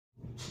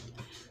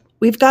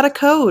We've got a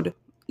code.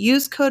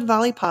 Use code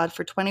VOLLEYPOD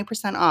for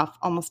 20% off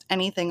almost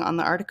anything on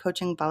the Art of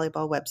Coaching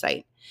Volleyball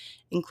website,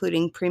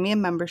 including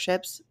premium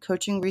memberships,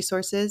 coaching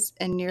resources,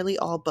 and nearly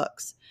all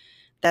books.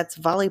 That's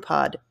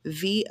VOLLEYPOD,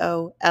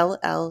 VOLLEYPOD.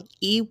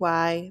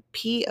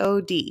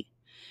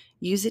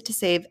 Use it to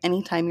save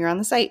anytime you're on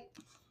the site.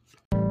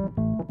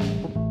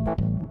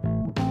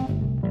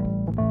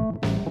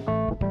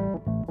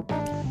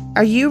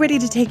 Are you ready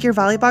to take your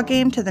volleyball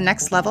game to the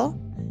next level?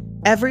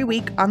 Every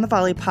week on the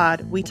Volley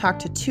Pod, we talk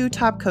to two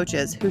top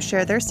coaches who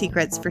share their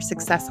secrets for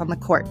success on the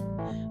court.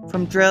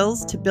 From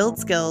drills to build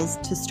skills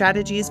to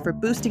strategies for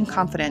boosting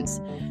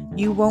confidence,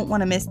 you won't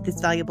want to miss this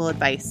valuable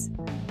advice.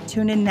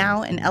 Tune in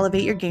now and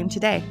elevate your game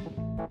today.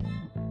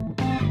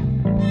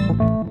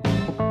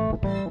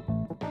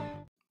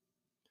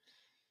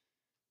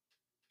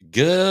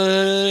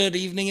 Good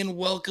evening and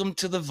welcome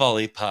to the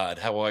Volley Pod.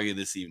 How are you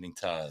this evening,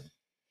 Todd?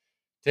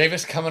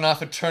 Davis coming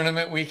off a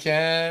tournament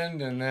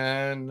weekend and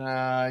then,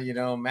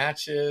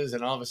 matches,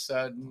 and all of a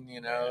sudden,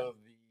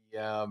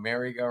 the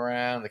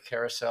merry-go-round, the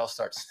carousel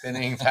starts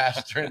spinning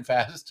faster and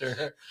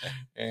faster,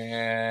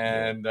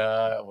 and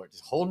we're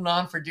just holding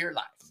on for dear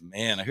life.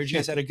 Man, I heard you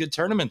guys had a good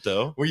tournament,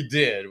 though. We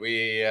did.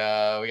 We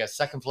got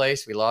second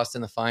place. We lost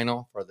in the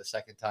final for the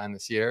second time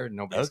this year.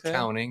 Nobody's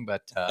counting,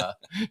 but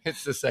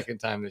it's the second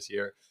time this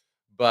year.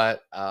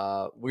 But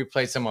we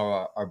played some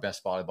of our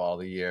best volleyball of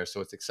the year. So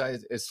it's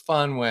exciting. It's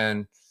fun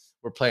when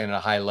we're playing at a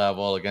high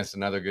level against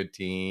another good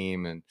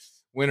team, and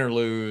win or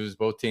lose,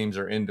 both teams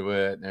are into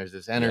it. And there's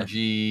this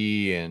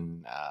energy,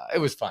 and it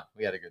was fun.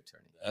 We had a good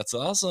tournament. That's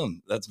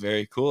awesome. That's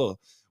very cool.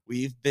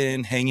 We've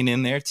been hanging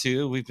in there,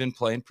 too. We've been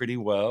playing pretty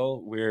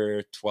well.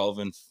 We're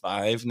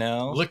 12-5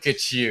 now. Look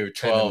at you, 12-5.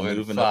 Kind of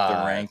moving up the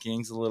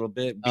rankings a little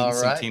bit. Beating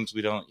some teams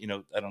we don't,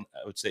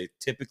 I would say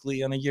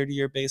typically on a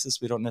year-to-year basis,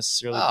 we don't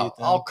necessarily beat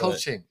them. All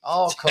coaching.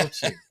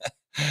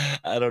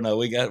 I don't know.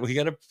 We got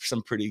a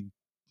pretty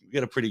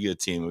good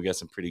team. We got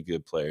some pretty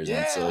good players.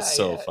 Yeah, and so it's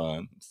so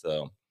fun.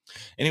 So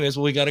anyways,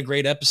 we got a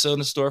great episode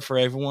in store for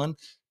everyone.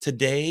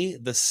 Today,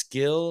 the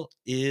skill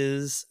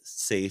is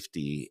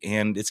safety,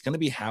 and it's going to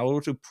be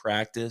how to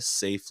practice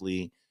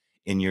safely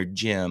in your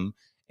gym.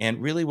 And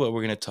really what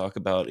we're going to talk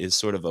about is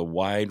sort of a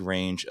wide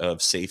range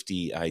of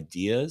safety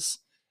ideas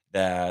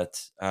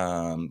that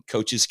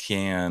coaches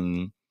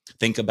can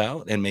think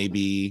about and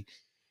maybe,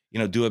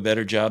 do a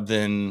better job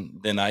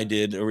than I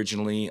did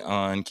originally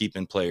on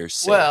keeping players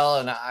safe. Well,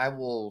 and I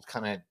will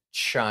kind of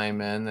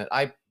chime in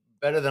that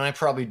better than I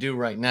probably do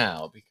right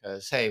now,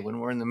 because, hey, when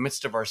we're in the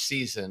midst of our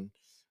season,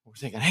 we're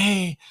thinking,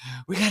 hey,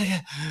 we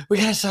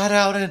gotta side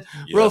out in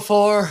row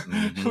 4.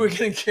 Mm-hmm. We're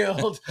getting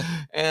killed.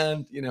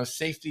 And,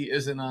 safety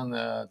isn't on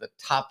the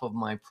top of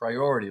my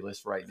priority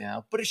list right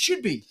now, but it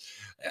should be.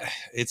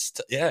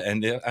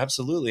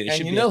 Absolutely.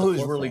 And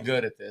who's really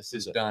good at this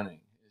is Dunning.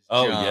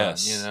 Oh, John,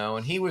 yes.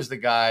 And he was the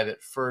guy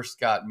that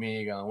first got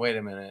me going, wait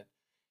a minute,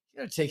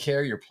 you got to take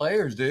care of your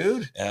players,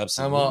 dude.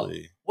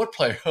 Absolutely. What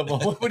player?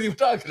 What are you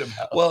talking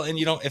about? Well, and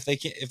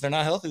if they're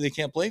not healthy, they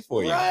can't play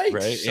for you, right?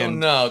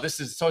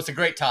 So it's a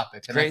great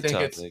topic, and I think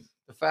it's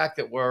the fact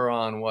that we're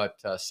on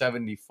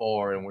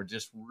 74, and we're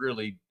just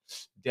really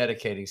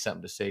dedicating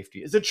something to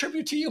safety is a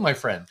tribute to you, my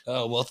friend.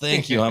 Oh, well,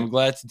 thank you. I'm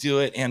glad to do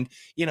it. And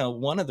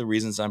one of the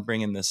reasons I'm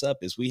bringing this up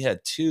is we had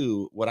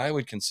 2 what I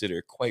would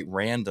consider quite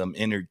random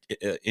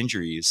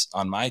injuries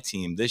on my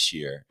team this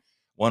year.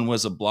 One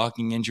was a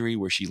blocking injury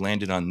where she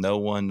landed on no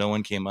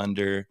one came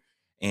under,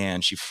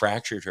 and she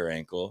fractured her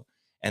ankle.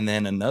 And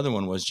then another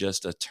one was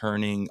just a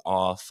turning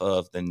off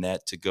of the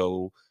net to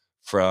go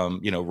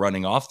from,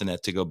 running off the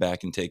net to go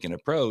back and take an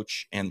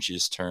approach. And she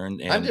just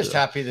turned. And I'm just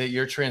happy that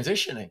you're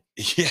transitioning.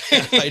 Yeah,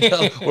 I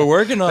know. We're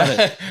working on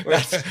it.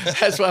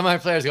 That's why my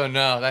players go,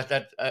 no,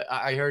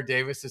 I heard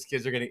Davis's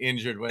kids are getting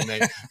injured when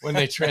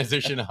they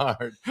transition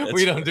hard.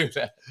 We don't do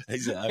that.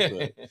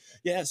 Exactly.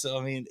 Yeah.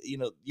 So,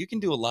 you can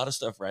do a lot of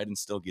stuff right and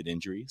still get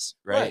injuries,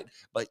 right?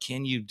 But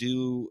can you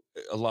do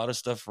a lot of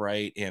stuff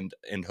right and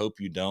hope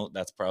you don't?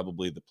 That's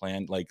probably the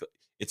plan. Like,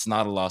 it's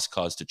not a lost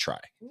cause to try.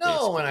 No,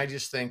 basically. And I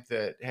just think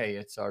that, hey,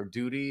 it's our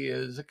duty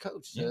as a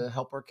coach to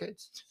help our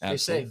kids stay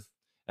safe.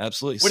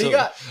 Absolutely. What do you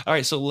got? All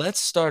right, so let's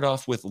start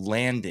off with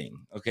landing.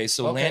 Okay,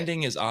 so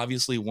landing is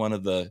obviously one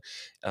of the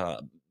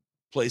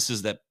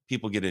places that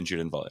people get injured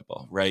in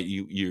volleyball, right?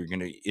 You're going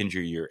to injure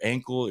your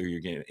ankle or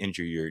you're going to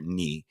injure your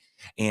knee.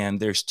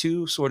 And there's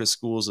 2 sort of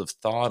schools of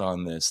thought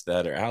on this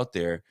that are out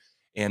there,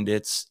 and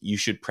it's you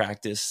should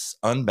practice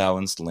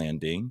unbalanced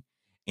landing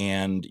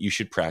and you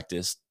should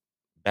practice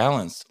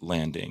balanced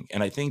landing.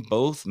 And I think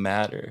both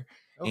matter.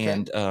 Okay.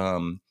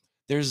 And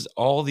there's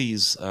all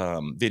these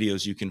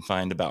videos you can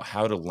find about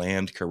how to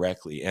land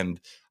correctly. And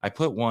I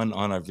put one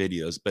on our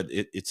videos, but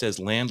it says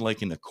land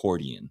like an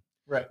accordion,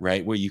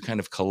 right? Where you kind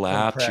of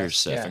collapse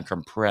yourself and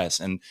compress.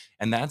 And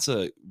that's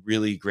a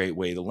really great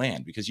way to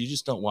land, because you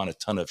just don't want a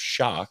ton of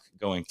shock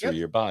going through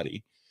your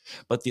body.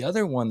 But the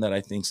other one that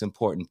I think is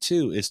important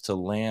too is to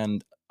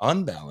land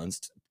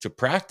unbalanced,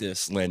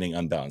 practice landing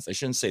unbalanced. I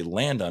shouldn't say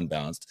land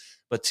unbalanced,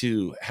 but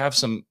to have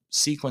some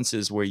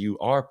sequences where you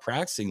are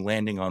practicing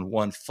landing on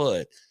one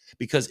foot,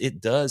 because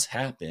it does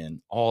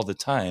happen all the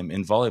time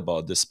in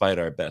volleyball, despite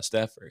our best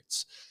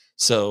efforts.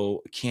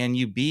 So can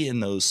you be in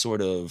those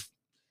sort of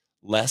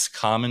less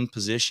common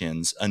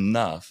positions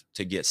enough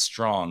to get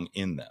strong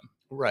in them?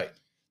 Right.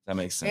 That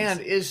makes sense. And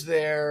is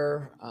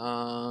there,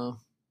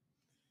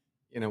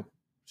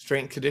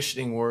 strength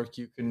conditioning work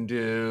you can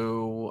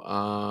do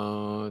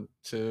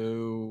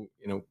to,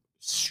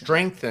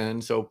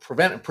 strengthen? So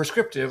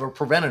prescriptive or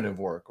preventative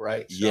work,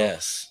 right? So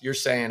yes. You're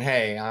saying,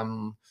 hey,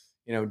 I'm,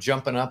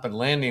 jumping up and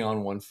landing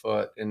on one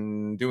foot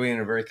and doing it in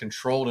a very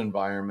controlled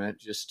environment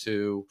just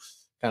to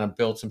kind of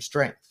build some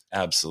strength.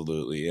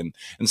 Absolutely. And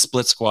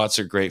split squats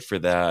are great for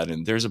that.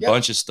 And there's a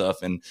bunch of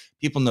stuff, and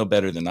people know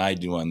better than I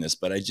do on this,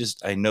 but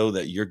I know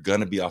that you're going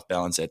to be off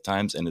balance at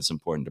times, and it's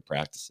important to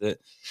practice it.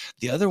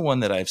 The other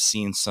one that I've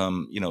seen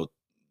some,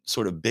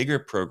 sort of bigger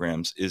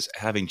programs is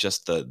having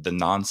just the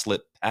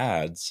non-slip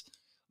pads,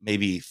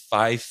 maybe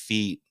 5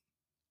 feet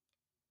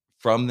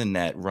from the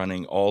net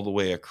running all the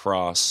way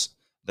across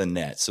the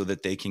net so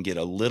that they can get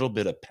a little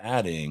bit of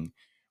padding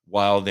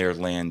while they're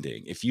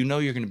landing. If you know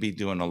you're going to be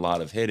doing a lot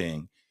of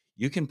hitting,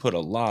 you can put a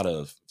lot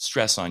of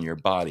stress on your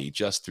body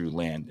just through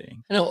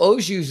landing. I know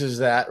O's uses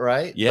that,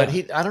 right? Yeah.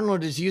 But I don't know,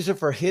 does he use it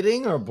for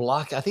hitting or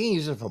block? I think he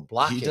uses it for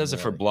blocking. He does it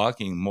for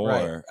blocking more.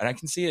 Right. And I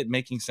can see it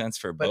making sense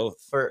for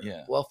both.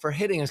 Well, for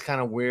hitting is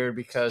kind of weird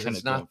because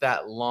it's not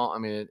that long. I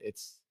mean,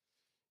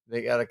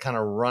 they got to kind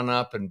of run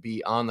up and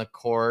be on the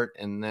court.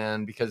 And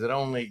then because it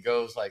only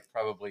goes like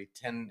probably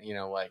 10,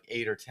 like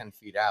 8 or 10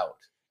 feet out.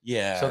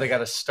 Yeah. So they got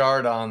to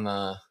start on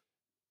the...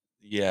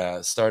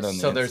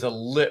 So there's a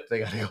lip they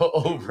got to go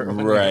over,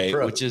 right?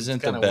 Which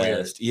isn't the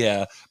best. Weird.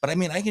 Yeah, but I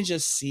mean, I can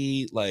just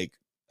see like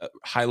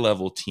high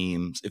level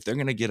teams, if they're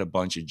going to get a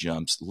bunch of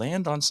jumps,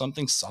 land on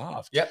something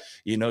soft. Yep.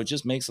 It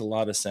just makes a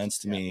lot of sense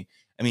to me.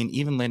 I mean,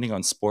 even landing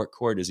on sport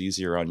court is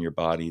easier on your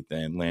body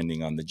than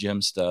landing on the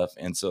gym stuff,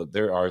 and so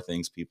there are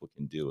things people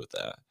can do with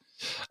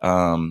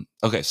that.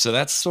 Okay, so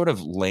that's sort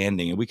of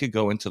landing, and we could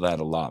go into that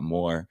a lot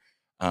more.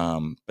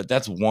 But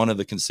that's one of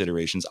the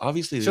considerations.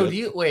 Obviously. So do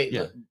you wait?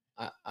 Yeah.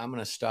 I'm going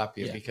to stop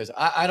you because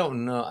I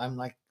don't know. I'm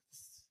like,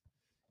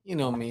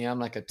 me, I'm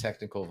like a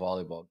technical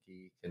volleyball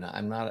geek, and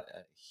I'm not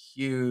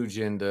huge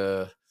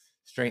into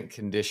strength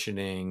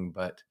conditioning,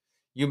 but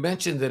you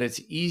mentioned that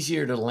it's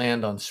easier to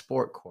land on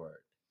sport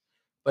court.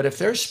 But if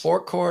there's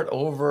sport court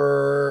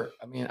over,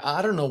 I mean,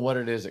 I don't know what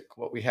it is,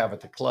 what we have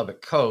at the club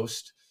at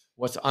Coast,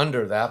 what's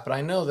under that, but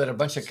I know that a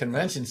bunch of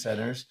convention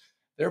centers,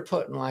 they're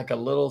putting like a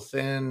little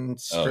thin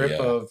strip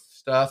of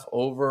stuff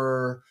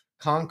over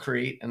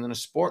concrete and then a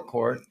sport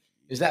court.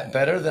 Is that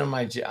better than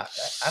my gym?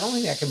 I don't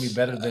think that can be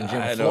better than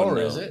gym floor,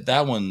 is it?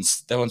 That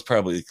one's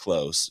probably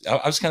close.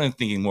 I was kind of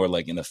thinking more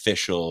like an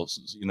official,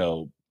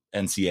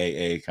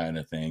 NCAA kind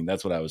of thing.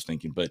 That's what I was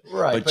thinking. But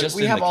just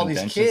we have all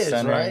these kids,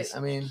 centers, right?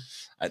 I mean,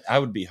 I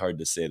would be hard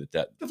to say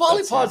that. The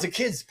volley pod's a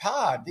kid's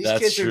pod. These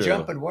kids are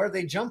jumping. Where are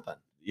they jumping?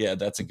 Yeah,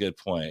 that's a good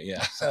point.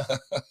 Yeah.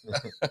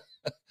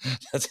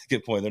 That's a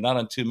good point. They're not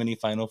on too many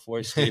Final Four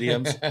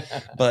stadiums,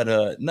 but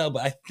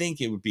but I think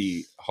it would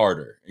be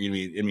harder. I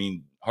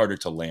mean, harder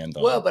to land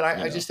on. Well, but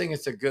I just think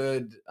it's a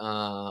good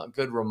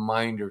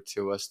reminder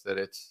to us that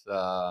it's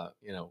the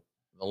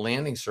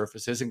landing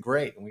surface isn't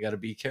great, and we got to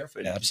be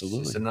careful.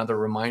 Absolutely, it's another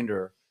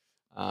reminder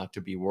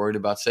to be worried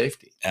about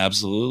safety.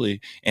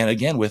 Absolutely. And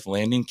again, with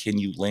landing, can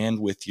you land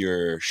with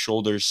your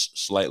shoulders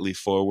slightly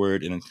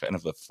forward in kind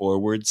of a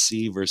forward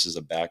C versus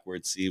a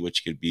backward C,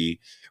 which could be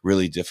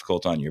really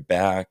difficult on your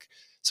back.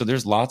 So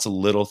there's lots of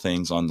little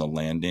things on the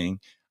landing.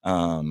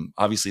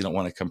 Obviously, you don't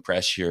want to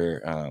compress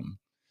your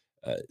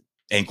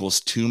ankles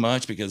too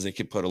much because they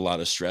could put a lot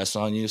of stress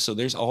on you. So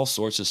there's all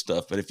sorts of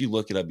stuff. But if you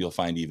look it up, you'll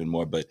find even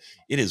more. But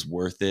it is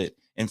worth it.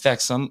 In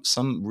fact,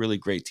 some really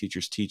great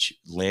teachers teach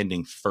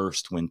landing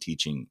first when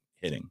teaching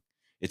hitting.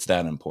 It's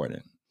that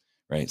important,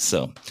 right?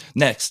 So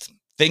next,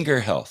 finger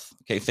health.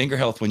 Okay, finger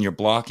health when you're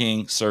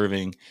blocking,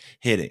 serving,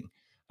 hitting.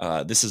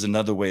 This is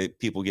another way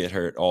people get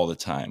hurt all the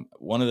time.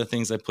 One of the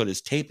things I put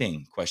is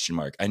taping, ?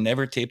 I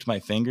never taped my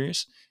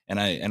fingers, and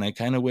I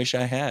kind of wish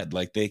I had.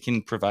 Like, they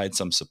can provide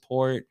some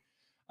support.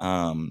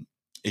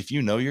 If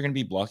you know you're going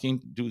to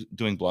be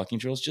doing blocking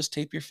drills, just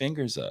tape your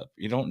fingers up.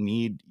 You don't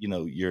need,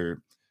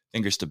 your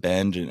fingers to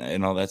bend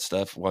and all that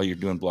stuff while you're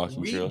doing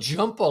blocking drills. We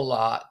jump a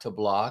lot to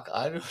block.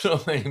 I don't know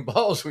how many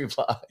balls we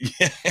block.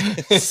 Yeah,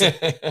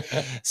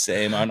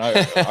 same. On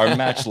our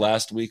match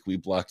last week, we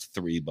blocked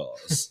 3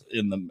 balls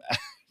in the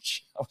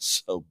match. I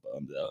was so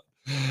bummed out.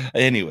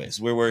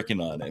 Anyways, we're working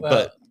on it.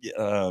 Well,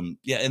 but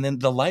and then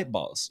the light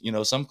balls.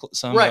 Some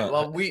right.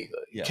 Well,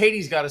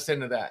 Katie's got us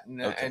into that,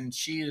 and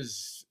she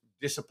is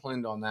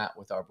disciplined on that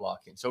with our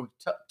blocking. So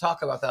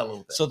talk about that a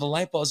little bit. So the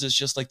light balls is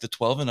just like the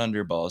 12 and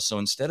under balls. So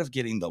instead of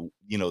getting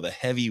the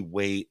heavy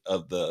weight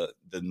of the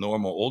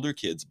normal older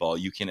kids ball,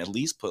 you can at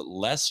least put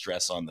less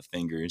stress on the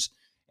fingers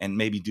and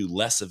maybe do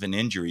less of an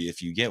injury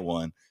if you get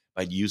one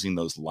by using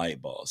those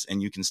light balls.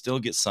 And you can still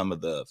get some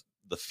of the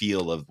the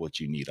feel of what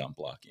you need on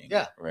blocking.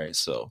 Yeah. Right.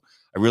 So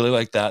I really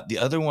like that. The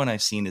other one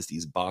I've seen is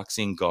these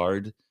boxing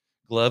guard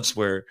gloves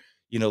where,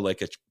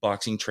 like a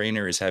boxing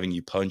trainer is having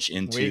you punch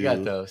into. We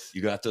got those.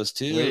 You got those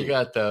too? We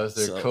got those.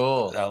 They're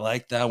cool. I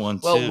like that one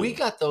too. Well, we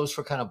got those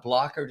for kind of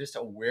blocker, just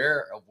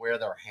aware of where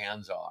their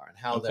hands are and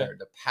how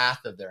the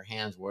path of their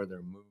hands, where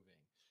they're moving.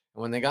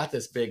 And when they got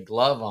this big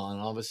glove on,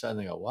 all of a sudden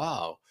they go,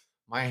 wow,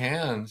 my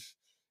hands,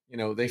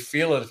 they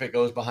feel it if it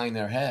goes behind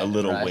their head. A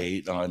little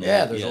weight on it.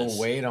 Yeah, there's a little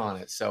weight on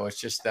it. So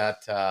it's just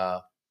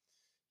that,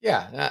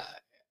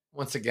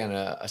 once again,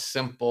 a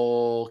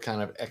simple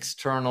kind of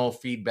external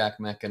feedback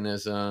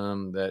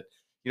mechanism that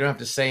you don't have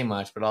to say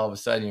much, but all of a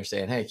sudden you're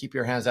saying, hey, keep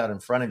your hands out in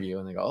front of you.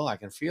 And they go, oh, I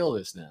can feel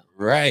this now.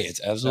 Right. It's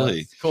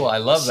absolutely cool. I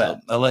love that.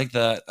 I like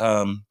that.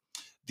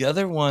 The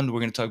other one we're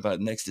going to talk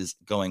about next is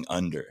going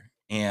under.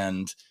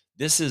 And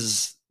this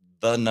is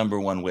the number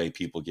one way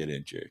people get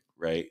injured.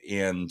 Right.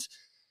 And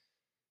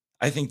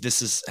I think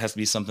this has to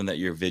be something that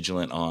you're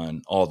vigilant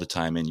on all the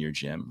time in your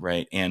gym.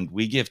 Right. And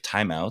we give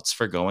timeouts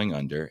for going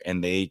under,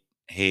 and they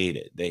hate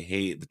it. They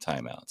hate the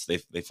timeouts.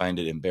 They find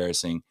it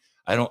embarrassing.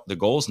 The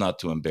goal is not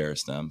to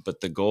embarrass them,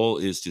 but the goal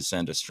is to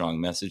send a strong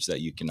message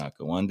that you cannot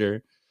go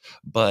under.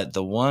 But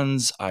the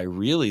ones I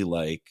really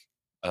like,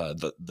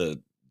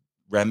 the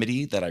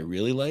remedy that I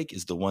really like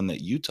is the one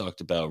that you talked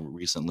about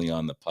recently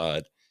on the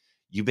pod.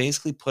 You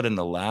basically put an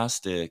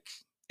elastic,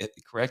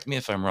 correct me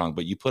if I'm wrong,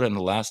 but you put an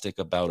elastic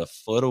about a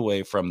foot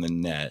away from the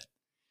net,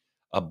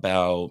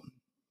 about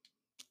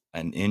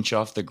an inch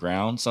off the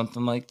ground,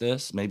 something like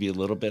this, maybe a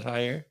little bit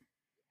higher.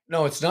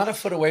 No, it's not a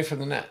foot away from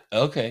the net.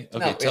 Okay.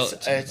 No,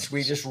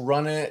 we just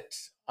run it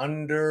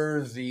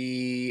under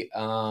the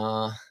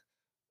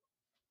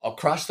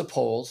across the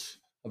poles,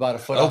 about a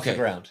foot off the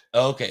ground.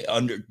 Okay,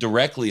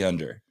 directly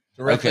under.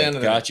 Directly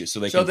under. Got you. So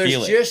they can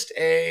feel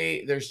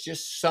it. There's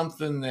just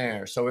something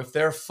there. So if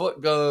their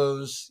foot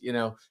goes,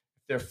 if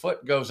their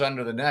foot goes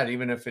under the net,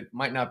 even if it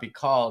might not be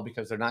called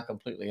because they're not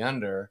completely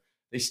under,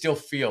 they still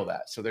feel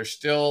that. So there's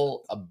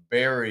still a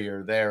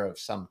barrier there of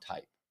some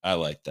type. I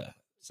like that.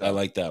 So, I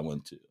like that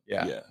one too.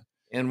 Yeah.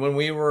 And when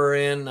we were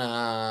in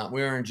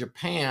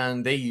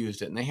Japan, they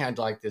used it, and they had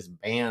like this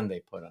band they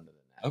put under the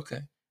net.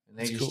 Okay. And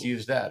they just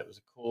used that. It was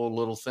a cool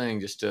little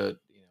thing just to,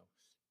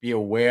 be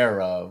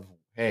aware of,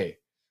 hey,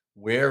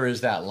 where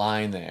is that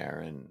line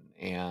there?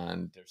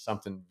 And there's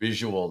something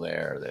visual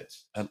there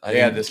they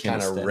had this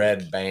kind of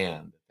red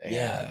band.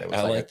 It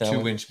was like a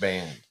 2-inch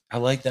band. I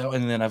like that one.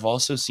 And then I've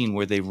also seen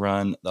where they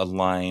run a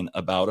line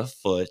about a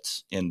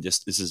foot, and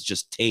this is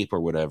just tape or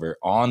whatever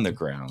on the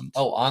ground.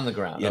 Oh, on the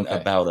ground. And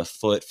about a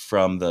foot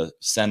from the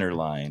center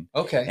line.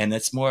 Okay. And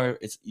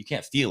you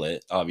can't feel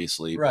it,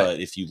 obviously, right. But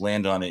if you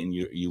land on it and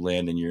you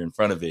land and you're in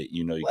front of it,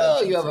 you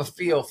have a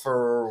feel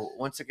for,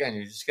 once again,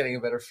 you're just getting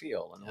a better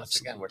feel. And once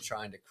again, we're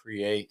trying to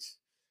create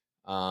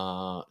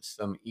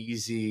some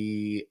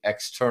easy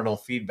external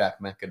feedback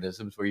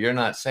mechanisms where you're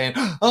not saying,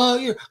 oh,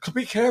 you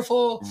be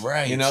careful,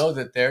 right?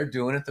 That they're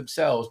doing it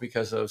themselves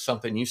because of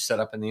something you set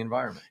up in the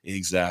environment.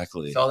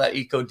 Exactly. It's all that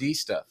Eco-D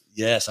stuff.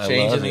 Yes, I love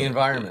changing the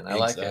environment. I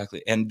like it.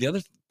 Exactly. And the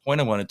other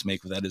point I wanted to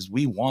make with that is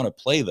we want to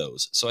play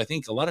those. So I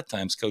think a lot of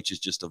times coaches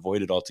just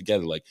avoid it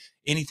altogether. Like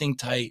anything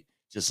tight,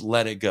 just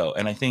let it go.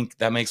 And I think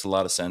that makes a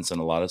lot of sense in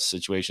a lot of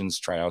situations,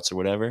 tryouts or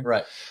whatever.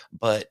 Right.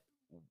 But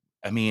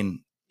I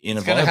mean,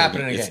 it's going to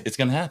happen again. It's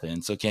going to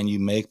happen. So can you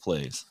make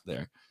plays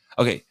there?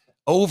 Okay.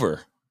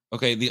 Over.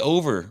 Okay. The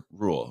over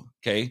rule.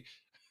 Okay.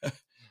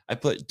 I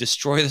put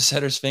destroy the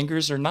setter's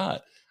fingers or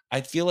not.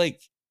 I feel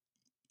like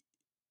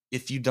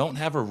if you don't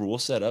have a rule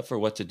set up for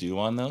what to do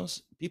on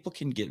those, people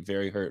can get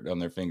very hurt on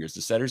their fingers.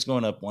 The setter's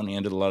going up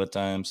one-handed a lot of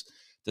times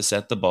to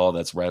set the ball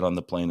that's right on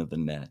the plane of the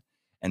net.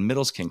 And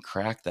middles can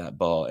crack that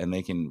ball and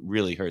they can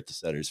really hurt the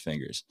setter's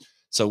fingers.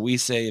 So we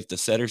say if the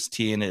setter's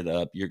teeing it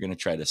up, you're going to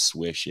try to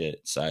swish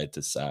it side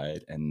to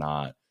side and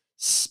not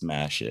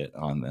smash it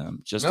on them.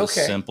 Just a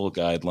simple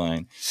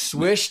guideline.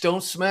 Swish,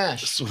 don't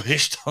smash.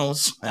 Swish, don't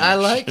smash. I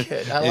like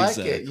it. I like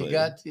it.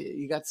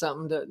 You got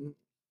something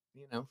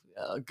to,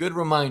 a good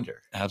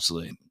reminder.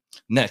 Absolutely.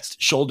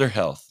 Next, shoulder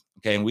health.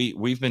 Okay, and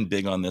we've been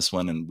big on this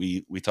one, and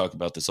we talk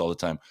about this all the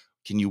time.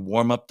 Can you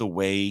warm up the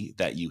way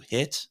that you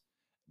hit,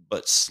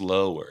 but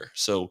slower?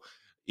 So,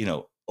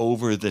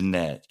 over the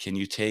net, can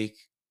you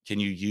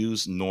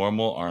use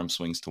normal arm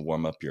swings to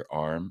warm up your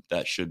arm?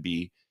 That should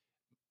be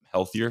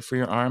healthier for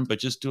your arm, but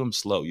just do them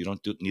slow. You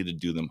don't need to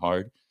do them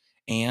hard.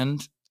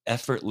 And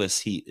effortless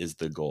heat is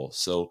the goal.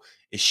 So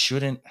it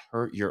shouldn't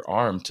hurt your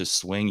arm to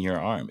swing your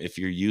arm if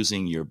you're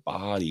using your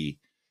body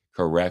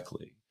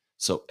correctly.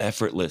 So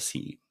effortless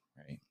heat,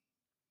 right?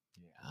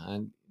 Yeah,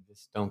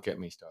 just don't get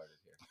me started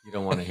here. You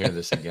don't want to hear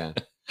this again.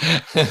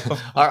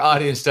 Our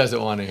audience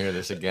doesn't want to hear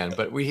this again,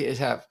 but we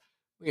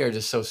are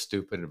just so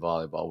stupid at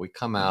volleyball. We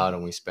come out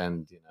and we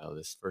spend,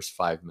 this first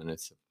 5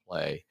 minutes of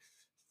play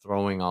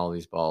throwing all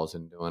these balls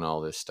and doing all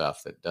this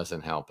stuff that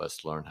doesn't help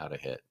us learn how to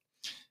hit.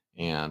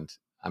 And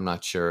I'm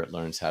not sure it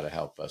learns how to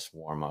help us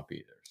warm up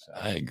either. So.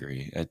 I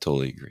agree. I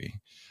totally agree.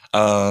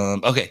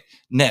 Okay,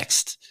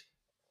 next.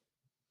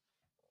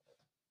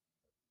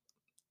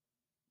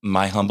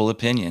 My humble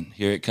opinion,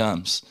 here it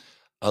comes.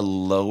 A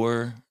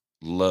lower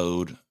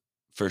load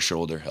for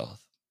shoulder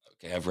health.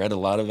 Okay, I've read a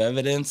lot of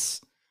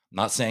evidence.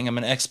 Not saying I'm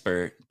an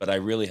expert, but I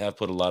really have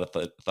put a lot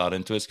of thought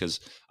into it because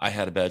I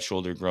had a bad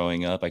shoulder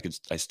growing up.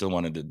 I still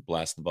wanted to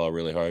blast the ball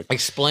really hard.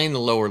 Explain the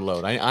lower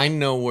load. I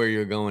know where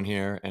you're going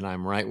here, and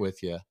I'm right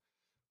with you.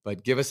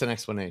 But give us an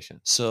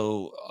explanation.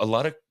 So a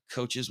lot of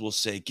coaches will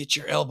say, "Get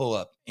your elbow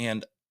up,"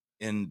 and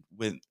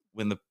when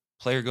the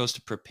player goes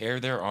to prepare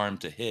their arm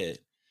to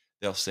hit,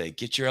 they'll say,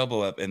 "Get your elbow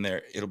up," and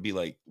it'll be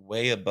like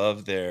way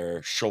above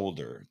their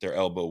shoulder. Their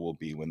elbow will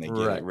be when they get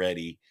Right. it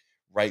ready,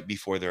 right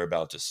before they're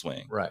about to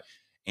swing. Right.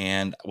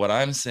 And what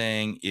I'm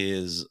saying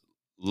is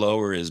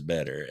lower is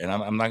better. And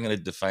I'm not going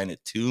to define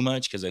it too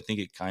much because I think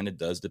it kind of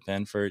does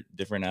depend for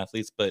different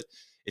athletes. But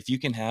if you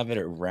can have it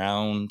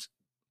around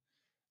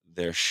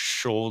their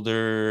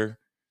shoulder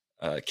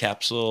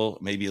capsule,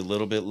 maybe a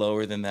little bit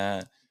lower than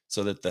that,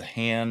 so that the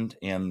hand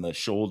and the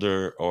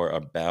shoulder are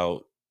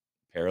about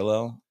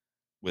parallel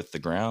with the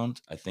ground,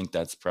 I think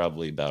that's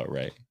probably about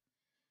right.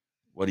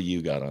 What do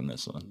you got on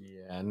this one?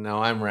 Yeah,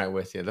 no, I'm right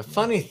with you. The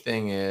funny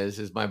thing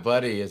is my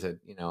buddy is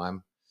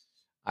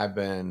I've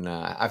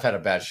had a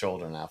bad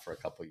shoulder now for a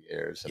couple of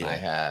years, and I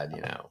had,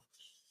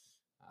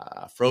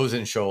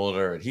 frozen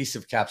shoulder,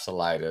 adhesive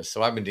capsulitis.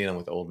 So I've been dealing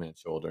with old man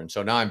shoulder. And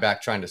so now I'm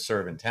back trying to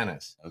serve in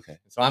tennis. Okay.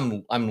 So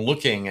I'm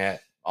looking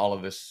at all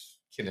of this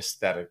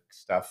kinesthetic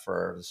stuff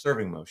for the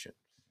serving motion.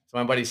 So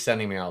my buddy's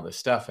sending me all this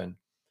stuff, and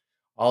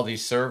all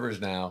these servers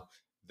now,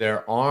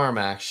 their arm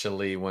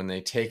actually, when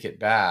they take it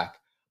back,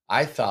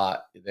 I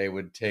thought they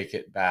would take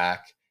it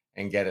back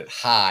and get it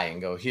high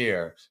and go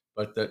here,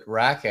 but the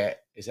racket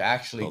is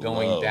actually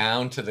going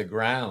down to the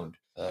ground.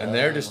 And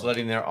they're just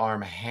letting their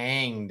arm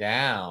hang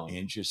down.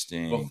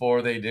 Interesting.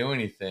 Before they do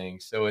anything.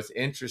 So it's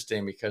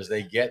interesting because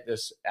they get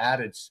this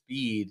added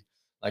speed.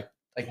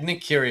 Like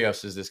Nick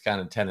Kyrgios is this kind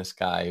of tennis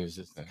guy who's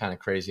this kind of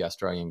crazy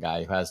Australian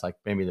guy who has like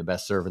maybe the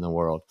best serve in the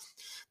world.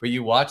 But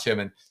you watch him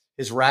and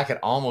his racket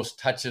almost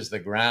touches the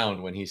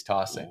ground when he's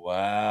tossing.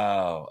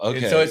 Wow. Okay.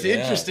 And so it's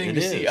interesting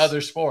to see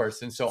other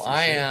sports. And so For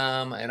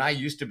I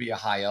used to be a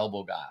high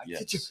elbow guy.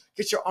 Yes.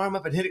 Get your arm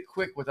up and hit it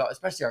quick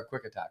especially our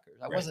quick attackers.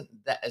 I wasn't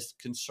that as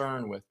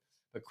concerned with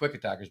the quick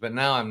attackers, but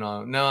now I'm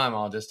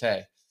all just,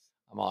 hey,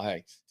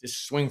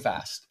 just swing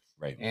fast.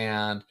 Right.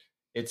 And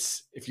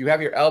if you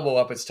have your elbow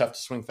up, it's tough to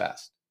swing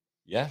fast.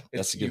 Yeah,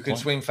 that's a good point. You can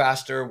swing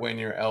faster when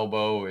your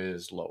elbow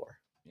is lower.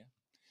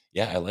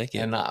 Yeah, I like it.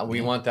 And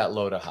we want that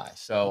low to high.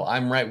 So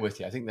I'm right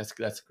with you. I think that's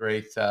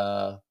great.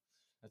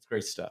 That's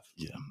great stuff.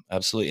 Yeah,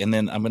 absolutely. And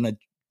then I'm going to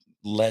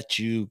let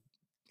you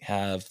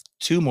have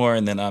two more,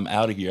 and then I'm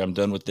out of here. I'm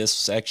done with this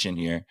section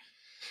here.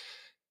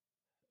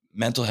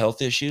 Mental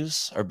health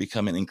issues are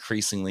becoming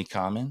increasingly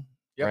common,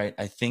 right?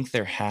 I think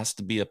there has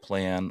to be a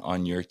plan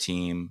on your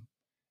team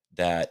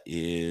that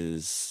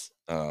is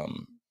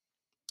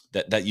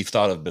that you've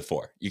thought of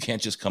before. You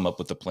can't just come up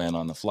with a plan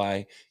on the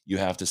fly. You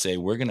have to say,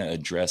 we're going to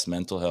address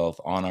mental health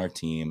on our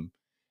team.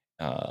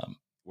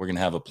 We're going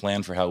to have a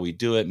plan for how we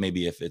do it.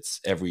 Maybe if it's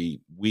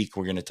every week,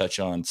 we're going to touch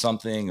on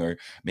something, or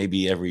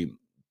maybe every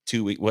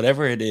 2 weeks,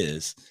 whatever it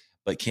is.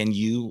 But can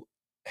you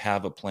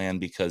have a plan?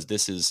 Because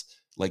this is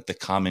like the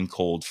common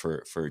cold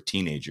for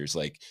teenagers.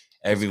 Like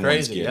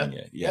everyone's getting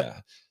it. Yeah.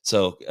 Yep.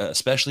 So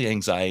especially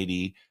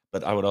anxiety,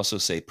 but I would also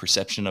say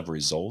perception of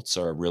results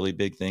are a really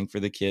big thing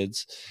for the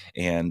kids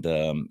and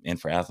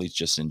for athletes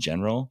just in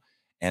general.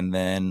 And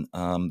then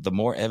the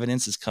more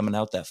evidence is coming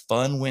out that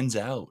fun wins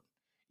out,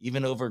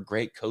 even over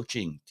great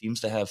coaching.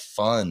 Teams that have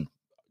fun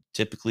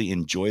typically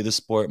enjoy the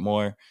sport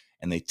more,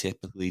 and they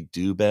typically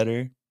do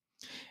better.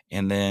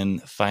 And then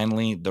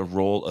finally, the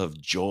role of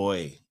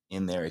joy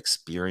in their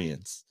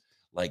experience.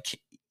 Like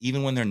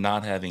even when they're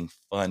not having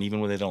fun, even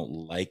when they don't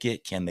like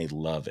it, can they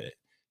love it?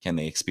 Can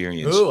they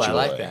experience joy? I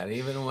like that.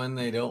 Even when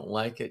they don't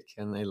like it,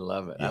 can they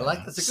love it? Yeah,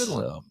 that's a good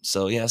one.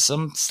 So yeah,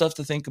 some stuff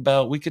to think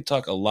about. We could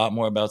talk a lot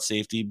more about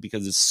safety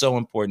because it's so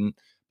important,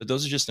 but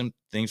those are just some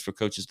things for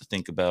coaches to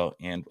think about.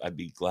 And I'd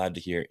be glad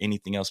to hear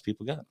anything else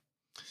people got.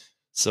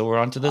 So we're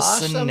on to the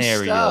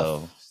scenario.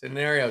 Stuff.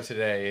 Scenario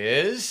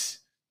today is,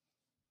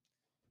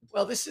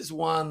 well, this is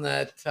one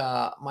that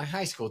my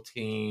high school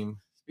team,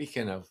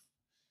 speaking of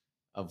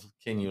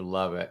can you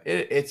love it?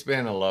 It's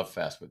been a love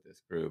fest with this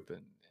group.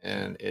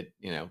 And it,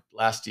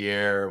 last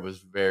year was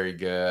very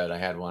good. I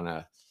had one,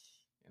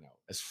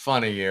 as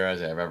fun a year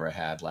as I've ever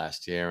had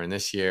last year. And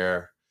this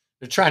year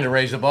they're trying to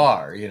raise the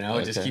bar,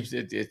 it just keeps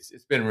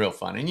it's been real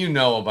fun. And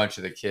a bunch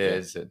of the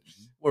kids, and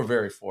we're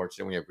very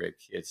fortunate. We have great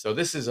kids. So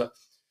this is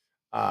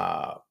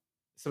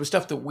some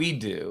stuff that we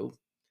do,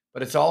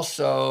 but it's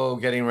also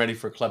getting ready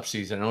for club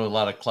season. I know a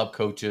lot of club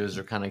coaches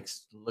are kind of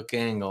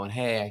looking, going,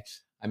 hey,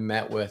 I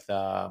met with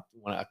a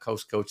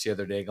coach the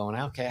other day going,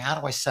 okay, how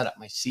do I set up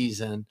my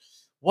season?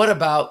 What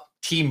about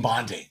team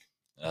bonding?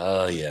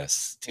 Oh,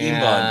 yes. Team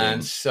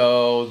bonding.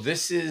 So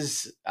this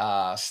is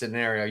a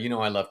scenario.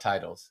 I love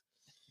titles.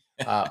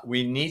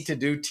 We need to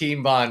do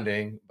team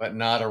bonding, but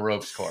not a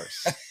ropes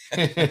course.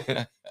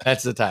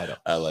 That's the title.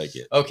 I like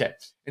it. Okay.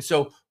 And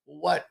so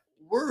what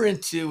we're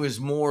into is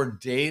more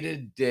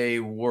day-to-day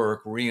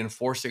work,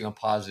 reinforcing a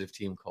positive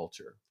team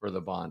culture for the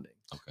bonding,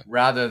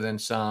 rather than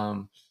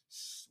some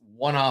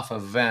one-off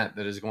event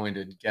that is going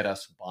to get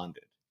us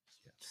bonded.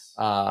 Yes.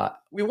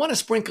 We want to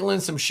sprinkle in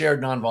some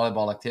shared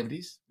non-volleyball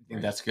activities. I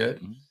think that's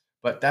good,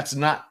 but that's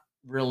not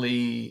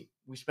really.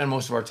 We spend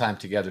most of our time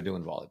together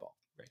doing volleyball.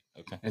 Right.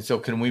 Okay. And so,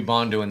 can we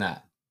bond doing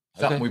that?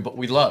 Something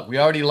we love. We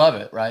already love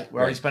it, right? We're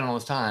already spending all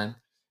this time.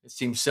 It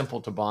seems simple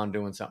to bond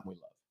doing something we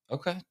love.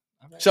 Okay.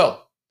 All right.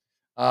 So,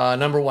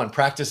 number one,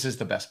 practice is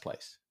the best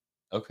place.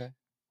 Okay.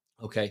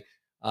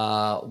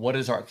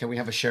 Can we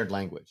have a shared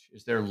language?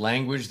 Is there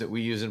language that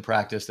we use in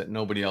practice that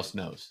nobody else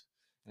knows?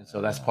 And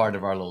so that's part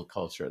of our little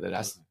culture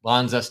that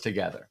bonds us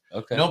together.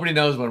 Okay. Nobody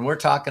knows when we're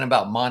talking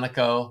about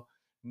Monaco.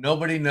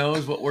 Nobody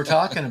knows what we're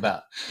talking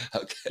about.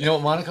 Okay. You know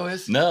what Monaco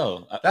is?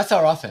 No. That's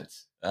our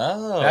offense.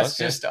 Oh, that's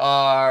just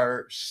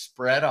our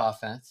spread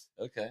offense.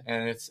 Okay.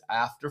 And it's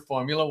after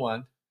Formula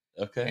One.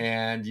 Okay.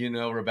 And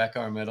Rebecca,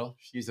 our middle,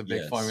 she's a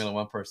big Formula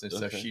One person.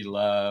 So she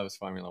loves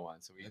Formula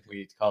One. So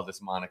we call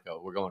this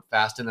Monaco. We're going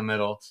fast in the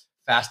middle,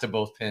 fast to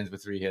both pins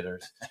with 3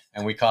 hitters.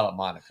 And we call it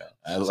Monaco.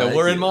 So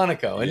we're in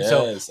Monaco. And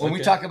so when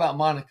we talk about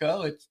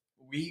Monaco,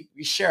 we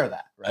share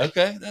that, right?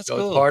 Okay. That's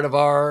cool. It's part of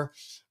our,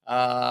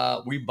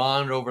 we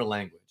bond over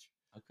language.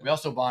 Okay. We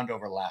also bond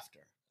over laughter.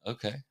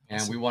 Okay.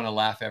 And we want to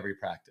laugh every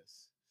practice.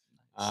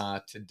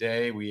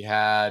 Today we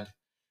had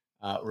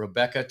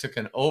Rebecca took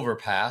an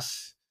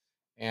overpass,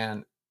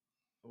 and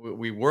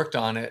we worked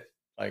on it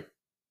like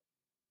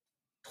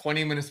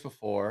 20 minutes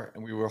before,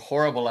 and we were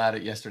horrible at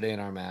it yesterday in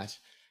our match.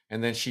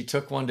 And then she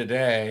took one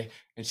today,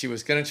 and she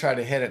was going to try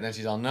to hit it, and then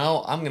she's all,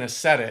 no, I'm going to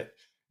set it.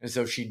 And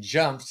so she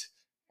jumped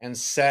and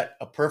set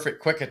a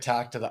perfect quick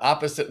attack to the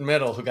opposite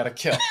middle, who got a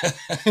kill.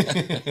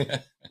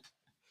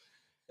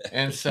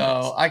 And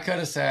so I could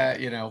have said,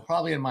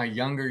 probably in my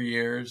younger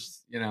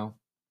years,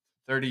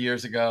 30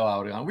 years ago, I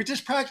would have gone, we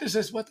just practiced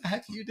this. What the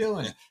heck are you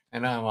doing?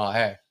 And I'm all,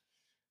 hey,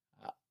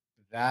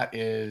 that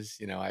is,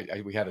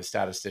 we had a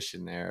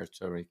statistician there,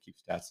 so we keep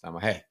stats. And I'm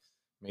like, hey,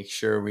 make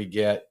sure we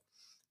get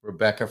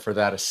Rebecca for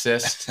that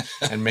assist,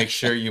 and make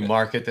sure you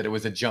mark it that it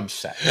was a jump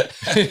set.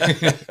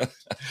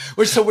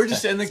 So we're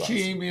just in the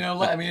team,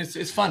 I mean,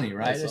 it's funny,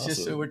 right? That's it's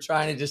awesome. Just, we're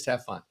trying to just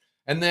have fun.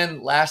 And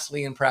then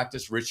lastly, in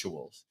practice,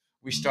 rituals.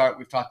 We've talked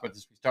about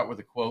this. We start with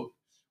a quote.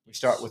 We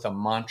start with a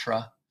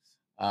mantra.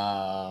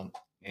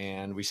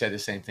 And we say the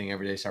same thing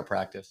every day. It's our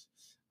practice.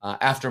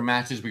 After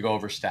matches, we go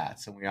over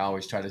stats, and we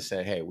always try to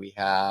say, hey, we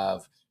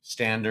have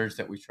standards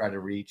that we try to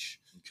reach.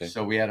 Okay.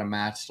 So we had a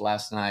match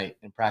last night.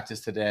 In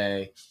practice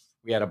today,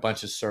 we had a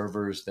bunch of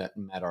servers that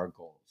met our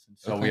goals. And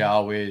so we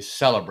always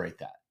celebrate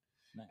that.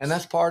 Nice. And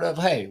that's part of,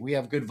 hey, we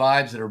have good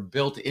vibes that are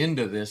built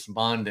into this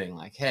bonding.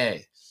 Like,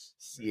 hey,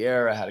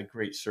 Sierra had a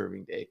great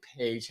serving day.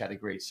 Paige had a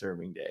great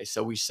serving day.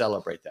 So we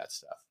celebrate that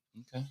stuff.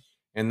 Okay.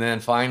 And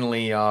then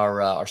finally,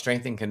 our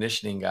strength and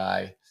conditioning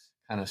guy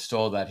kind of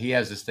stole that. He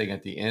has this thing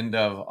at the end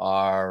of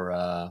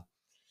our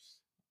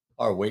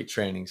weight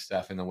training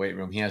stuff in the weight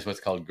room. He has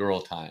what's called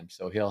girl time.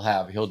 So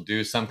he'll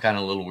do some kind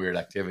of little weird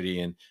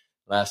activity. And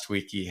last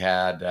week he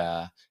had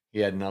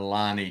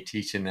Nalani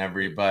teaching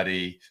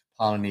everybody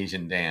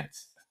Polynesian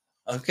dance.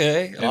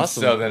 Okay, and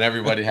awesome. So then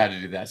everybody had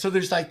to do that. So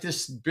there's like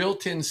this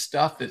built-in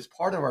stuff that's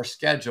part of our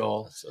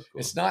schedule. That's so cool.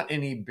 It's not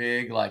any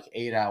big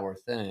 8-hour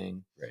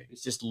thing. Right.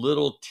 It's just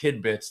little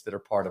tidbits that are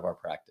part of our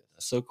practice.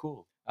 That's so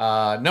cool.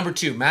 Number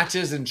 2,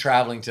 matches and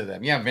traveling to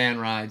them. Yeah, van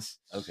rides.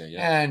 Okay,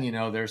 yeah. And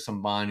there's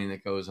some bonding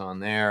that goes on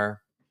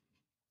there.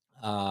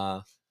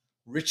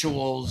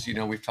 Rituals.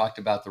 We've talked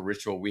about the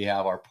ritual. We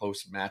have our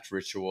post-match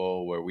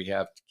ritual where we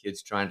have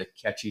kids trying to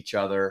catch each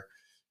other,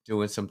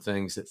 doing some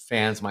things that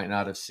fans might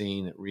not have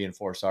seen that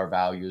reinforce our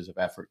values of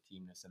effort,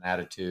 teamness, and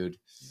attitude.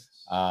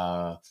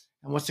 Yes.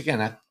 And once again,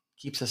 that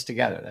keeps us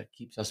together. That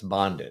keeps us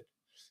bonded.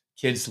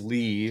 Kids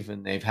leave,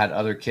 and they've had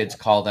other kids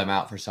call them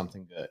out for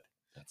something good.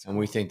 And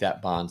we think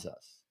that bonds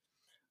us.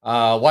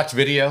 Watch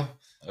video.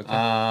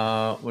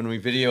 Okay. When we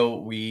video,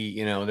 we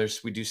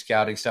do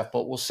scouting stuff,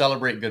 but we'll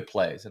celebrate good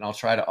plays. And I'll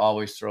try to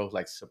always throw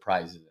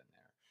surprises in there.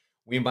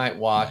 We might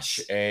watch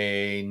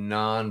a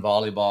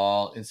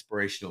non-volleyball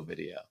inspirational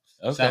video.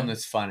 Okay. Something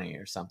that's funny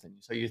or something.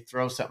 So you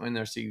throw something in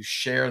there, so you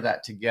share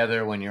that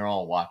together when you're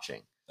all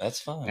watching.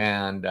 That's fun.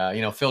 And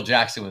Phil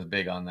Jackson was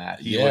big on that.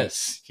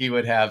 He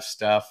would have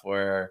stuff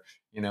where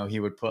he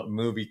would put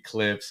movie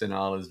clips in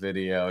all his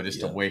video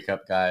just to wake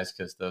up guys,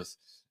 because those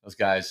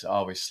guys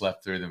always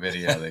slept through the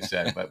video, they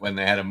said. But when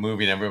they had a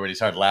movie and everybody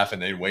started laughing,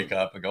 they'd wake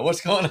up and go, "What's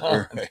going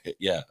on?" Right.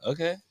 Yeah.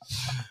 Okay.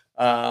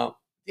 The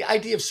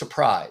idea of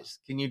surprise.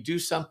 Can you do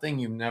something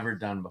you've never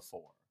done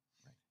before?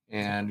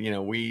 And,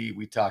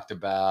 we talked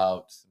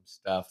about some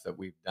stuff that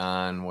we've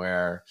done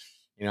where,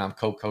 I'm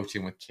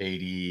co-coaching with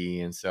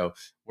Katie. And so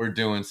we're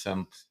doing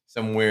some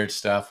weird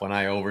stuff when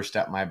I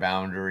overstep my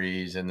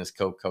boundaries in this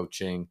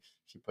co-coaching.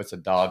 She puts a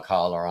dog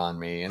collar on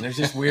me. And there's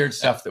just weird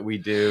stuff that we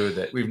do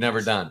that we've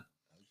never done.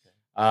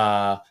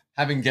 Okay.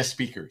 Having guest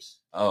speakers.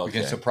 Oh, we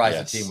can surprise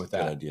the team with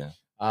that. Good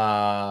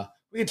idea.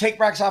 We can take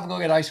practice off and go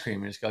get ice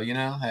cream and just go,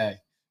 hey,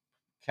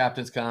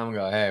 captains come and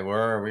go, hey,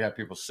 we got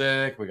people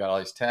sick. We got all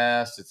these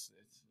tests. It's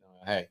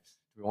hey,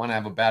 do we want to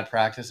have a bad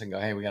practice and go,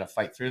 hey, we got to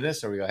fight through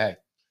this? Or we go, hey,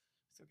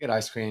 let's get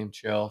ice cream,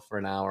 chill for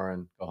an hour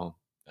and go home.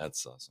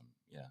 That's awesome.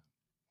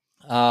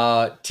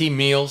 Yeah. Team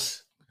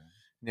meals.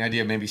 The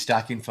idea of maybe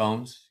stacking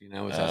phones, is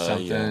that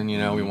something,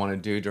 we want to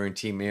do during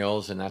team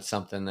meals? And that's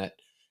something that,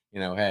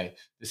 hey,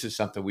 this is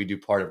something we do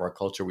part of our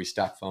culture. We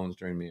stack phones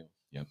during meals.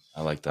 Yep.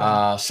 I like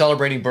that.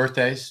 Celebrating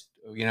birthdays.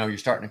 You're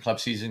starting a club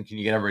season. Can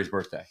you get everybody's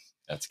birthday?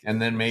 That's good.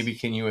 And then maybe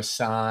can you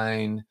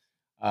assign,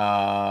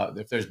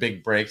 if there's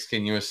big breaks,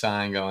 can you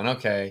assign going,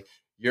 okay,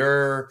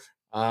 you're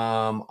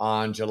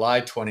on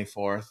July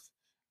 24th.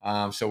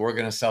 So we're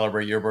going to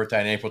celebrate your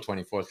birthday on April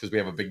 24th because we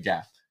have a big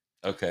gap.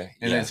 Okay.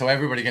 And then so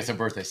everybody gets a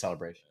birthday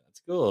celebration. That's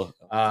cool.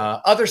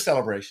 Other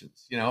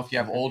celebrations, if you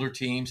have older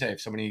teams, hey,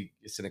 if somebody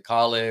gets into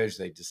college,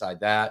 they decide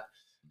that.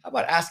 How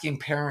about asking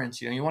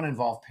parents? You want to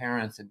involve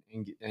parents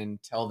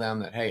and tell them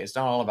that, hey, it's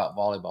not all about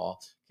volleyball.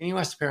 Can you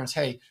ask the parents,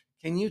 hey,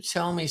 can you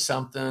tell me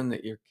something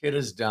that your kid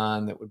has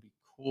done that would be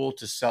cool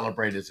to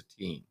celebrate as a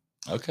team?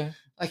 Okay.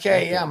 Like,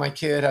 hey, yeah, my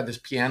kid had this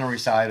piano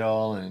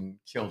recital and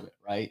killed it,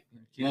 right?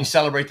 Can you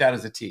celebrate that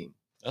as a team?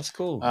 That's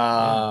cool.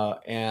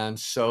 And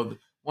so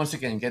once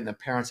again, getting the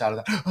parents out of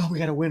that, oh, we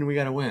got to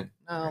win.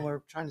 No, we're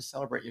trying to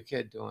celebrate your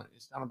kid doing it.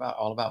 It's not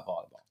all about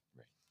volleyball.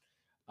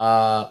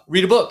 Right.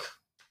 Read a book.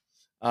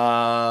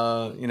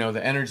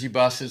 The Energy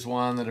Bus is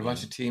one that a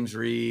bunch of teams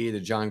read, the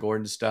John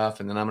Gordon stuff.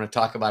 And then I'm going to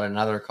talk about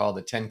another called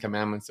The 10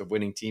 Commandments of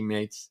Winning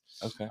Teammates.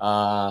 Okay.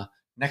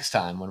 Next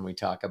time when we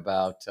talk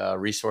about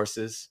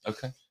resources.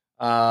 Okay.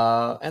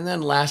 And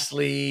then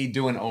lastly,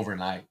 do an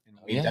overnight.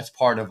 That's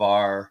part of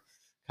our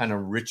kind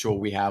of ritual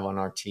we have on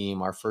our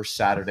team. Our first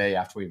Saturday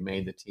after we've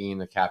made the team,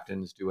 the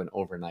captains do an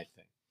overnight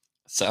thing.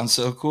 Sounds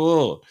so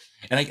cool.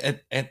 And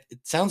it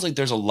sounds like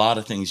there's a lot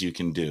of things you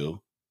can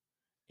do,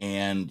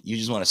 and you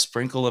just want to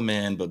sprinkle them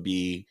in, but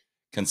be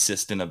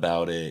consistent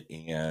about it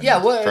and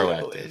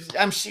proactive.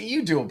 I'm sure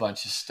you do a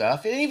bunch of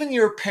stuff, and even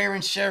your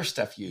parents share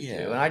stuff you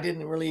do. And I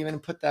didn't really even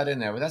put that in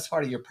there, but that's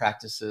part of your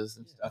practices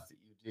and stuff that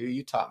you do.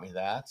 You taught me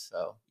that.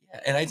 So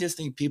and I just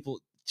think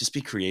people just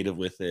be creative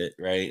with it,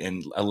 right?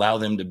 And allow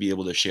them to be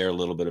able to share a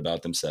little bit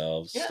about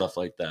themselves, stuff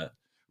like that.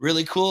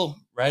 Really cool.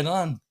 Right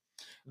on.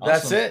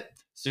 That's awesome. it.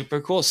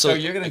 Super cool. So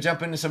you're going to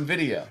jump into some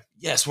video.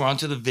 Yes, we're on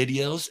to the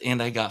videos,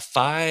 and I got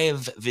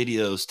 5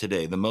 videos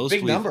today, the most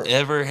we've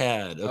ever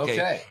had.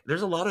 Okay.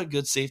 There's a lot of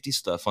good safety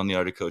stuff on the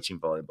Art of Coaching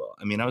Volleyball.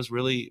 I mean, I was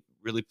really,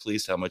 really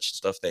pleased how much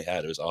stuff they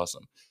had. It was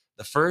awesome.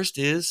 The first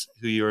is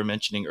who you were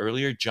mentioning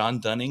earlier, John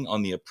Dunning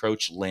on the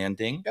approach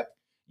landing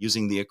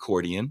using the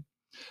accordion.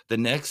 The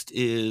next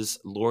is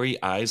Lori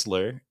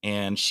Eisler,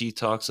 and she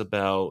talks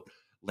about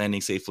landing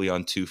safely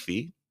on 2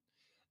 feet.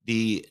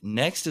 The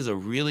next is a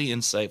really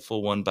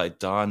insightful one by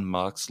Don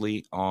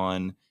Moxley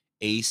on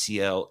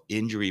ACL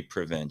injury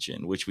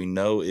prevention, which we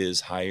know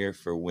is higher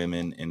for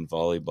women in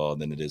volleyball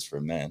than it is for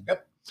men.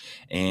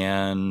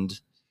 And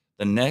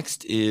the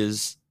next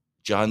is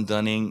John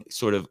Dunning,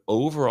 sort of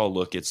overall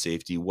look at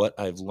safety, what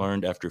I've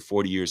learned after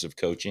 40 years of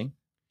coaching.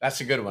 That's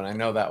a good one. I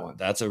know that one.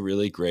 That's a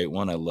really great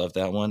one. I love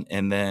that one.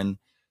 And then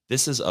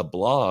this is a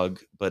blog,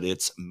 but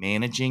it's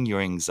managing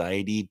your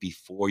anxiety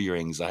before your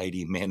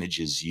anxiety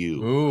manages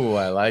you. Ooh,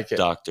 I like it.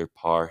 Dr.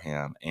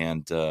 Parham.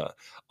 And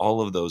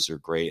all of those are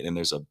great. And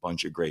there's a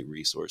bunch of great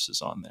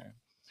resources on there.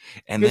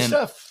 And good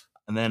stuff.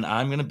 And then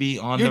I'm going to be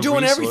on You're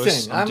doing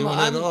resource. everything. I'm doing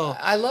it all.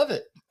 I love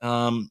it.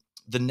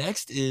 The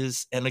next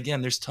is, and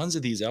again, there's tons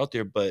of these out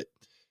there, but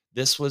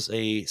this was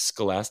a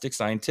Scholastic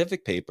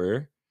Scientific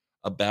paper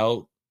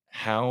about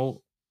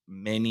how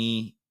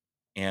many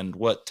and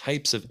what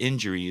types of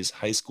injuries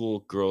high school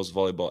girls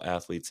volleyball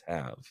athletes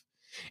have.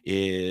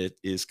 It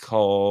is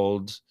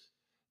called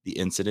The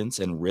Incidence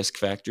and Risk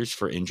Factors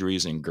for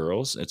Injuries in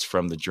Girls. It's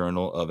from the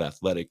Journal of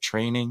Athletic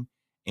Training,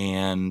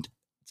 and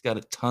it's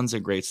got tons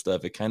of great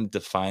stuff. It kind of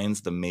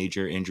defines the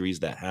major injuries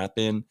that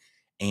happen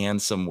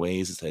and some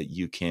ways that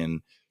you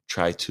can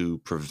try to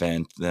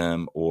prevent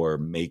them or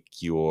make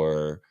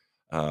your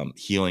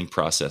healing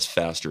process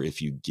faster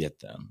if you get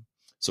them.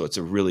 So it's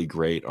a really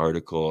great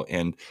article.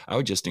 And I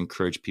would just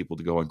encourage people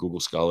to go on Google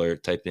Scholar,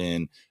 type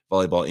in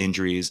volleyball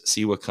injuries,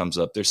 see what comes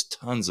up. There's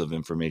tons of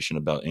information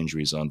about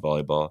injuries on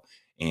volleyball,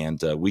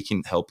 and we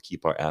can help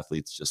keep our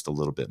athletes just a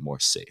little bit more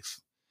safe.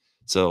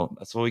 So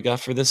that's what we got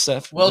for this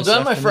afternoon. Well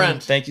done, my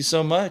friend. Thank you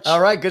so much. All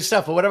right, good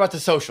stuff. Well, what about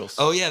the socials?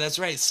 Oh, yeah, that's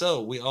right.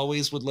 So we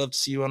always would love to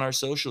see you on our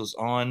socials,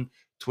 on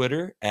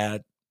Twitter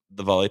at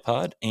The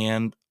VolleyPod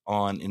and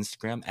on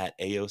Instagram at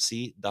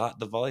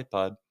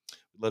AOC.TheVolleyPod.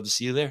 We'd love to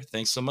see you there.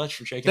 Thanks so much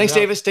for checking it out. Thanks,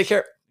 Davis. Take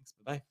care. Thanks.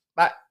 Bye.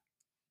 Bye.